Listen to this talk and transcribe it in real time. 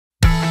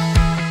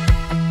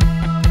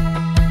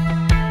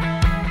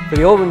For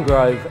the Aubin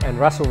Grove and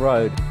Russell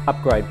Road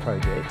upgrade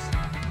projects,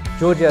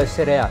 Georgiou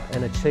set out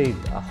and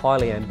achieved a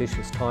highly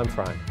ambitious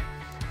timeframe,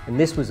 and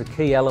this was a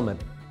key element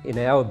in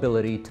our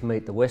ability to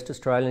meet the West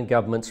Australian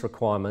Government's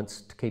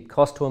requirements to keep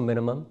cost to a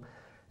minimum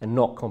and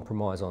not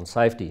compromise on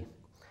safety.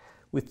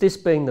 With this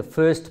being the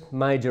first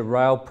major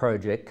rail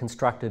project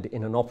constructed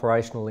in an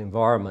operational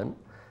environment,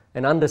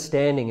 and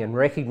understanding and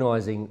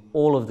recognising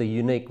all of the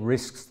unique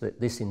risks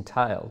that this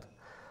entailed,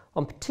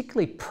 I'm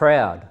particularly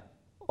proud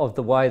of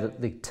the way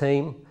that the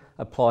team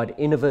applied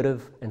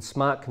innovative and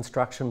smart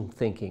construction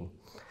thinking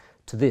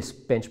to this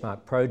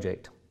benchmark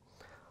project,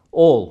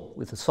 all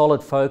with a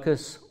solid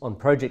focus on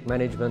project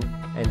management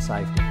and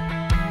safety.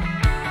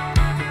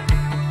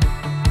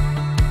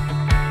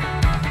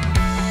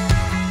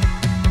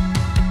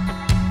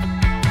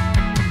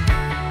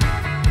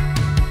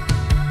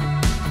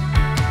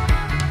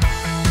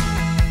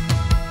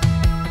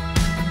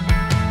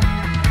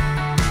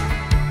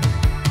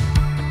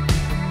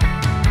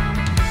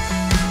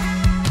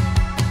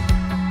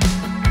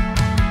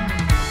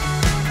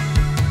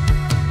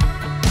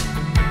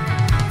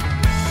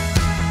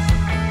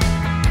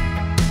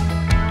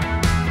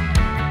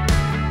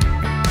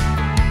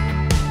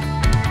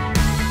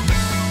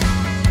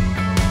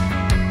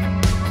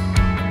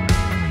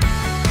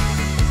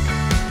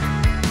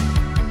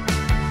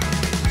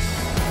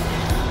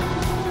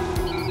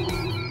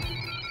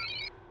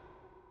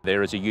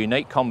 There is a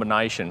unique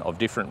combination of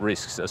different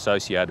risks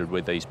associated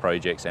with these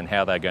projects and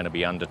how they're going to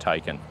be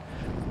undertaken.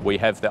 We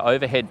have the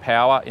overhead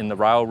power in the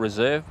rail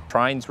reserve,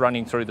 trains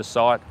running through the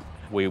site,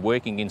 we're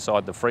working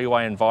inside the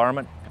freeway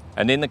environment,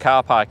 and in the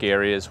car park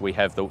areas we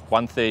have the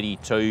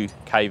 132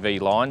 kV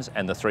lines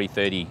and the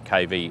 330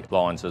 kV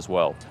lines as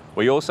well.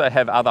 We also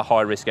have other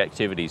high risk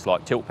activities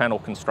like tilt panel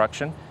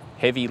construction,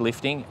 heavy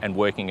lifting and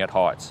working at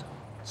heights.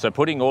 So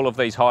putting all of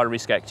these high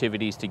risk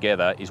activities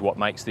together is what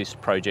makes this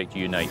project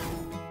unique.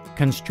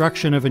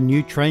 Construction of a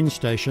new train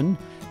station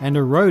and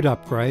a road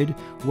upgrade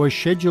was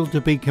scheduled to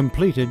be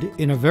completed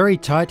in a very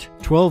tight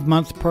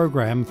 12-month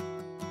program.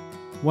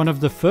 One of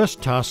the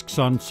first tasks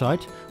on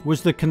site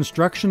was the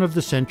construction of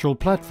the central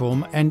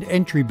platform and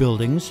entry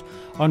buildings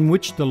on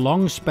which the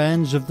long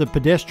spans of the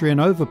pedestrian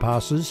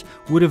overpasses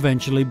would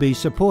eventually be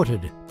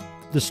supported.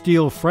 The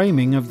steel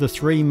framing of the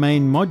three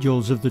main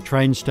modules of the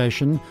train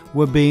station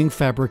were being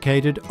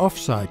fabricated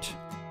off-site.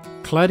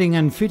 Cladding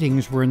and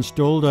fittings were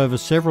installed over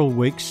several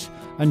weeks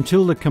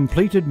until the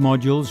completed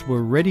modules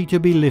were ready to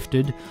be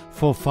lifted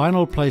for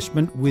final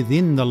placement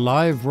within the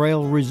live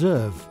rail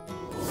reserve.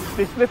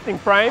 This lifting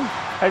frame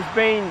has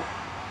been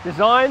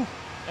designed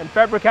and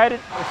fabricated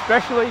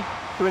especially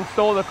to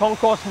install the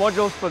concourse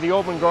modules for the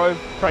Aubin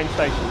Grove train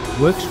station.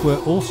 Works were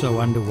also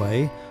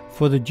underway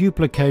for the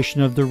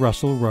duplication of the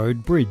Russell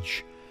Road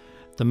Bridge.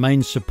 The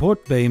main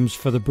support beams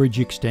for the bridge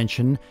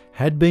extension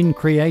had been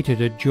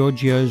created at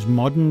Georgiou's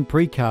modern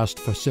precast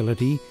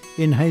facility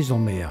in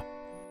Hazelmere.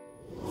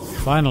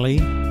 Finally,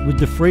 with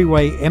the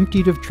freeway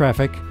emptied of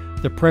traffic,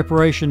 the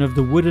preparation of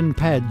the wooden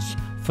pads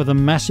for the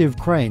massive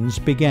cranes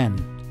began.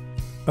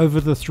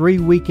 Over the 3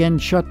 weekend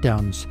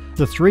shutdowns,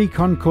 the 3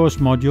 concourse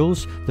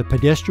modules, the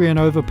pedestrian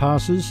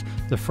overpasses,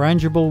 the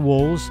frangible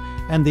walls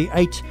and the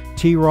 8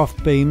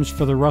 T-ROF beams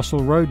for the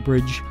Russell Road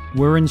Bridge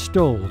were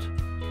installed.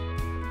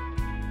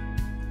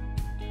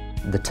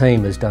 The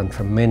team has done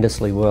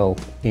tremendously well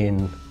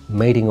in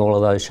meeting all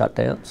of those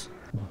shutdowns,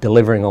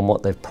 delivering on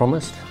what they've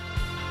promised.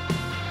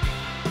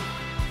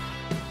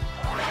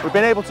 We've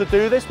been able to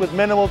do this with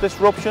minimal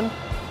disruption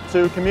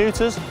to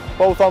commuters,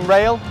 both on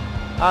rail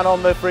and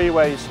on the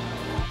freeways.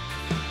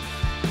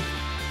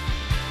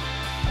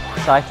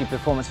 Safety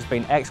performance has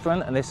been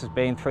excellent, and this has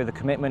been through the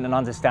commitment and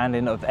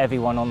understanding of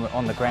everyone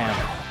on the ground.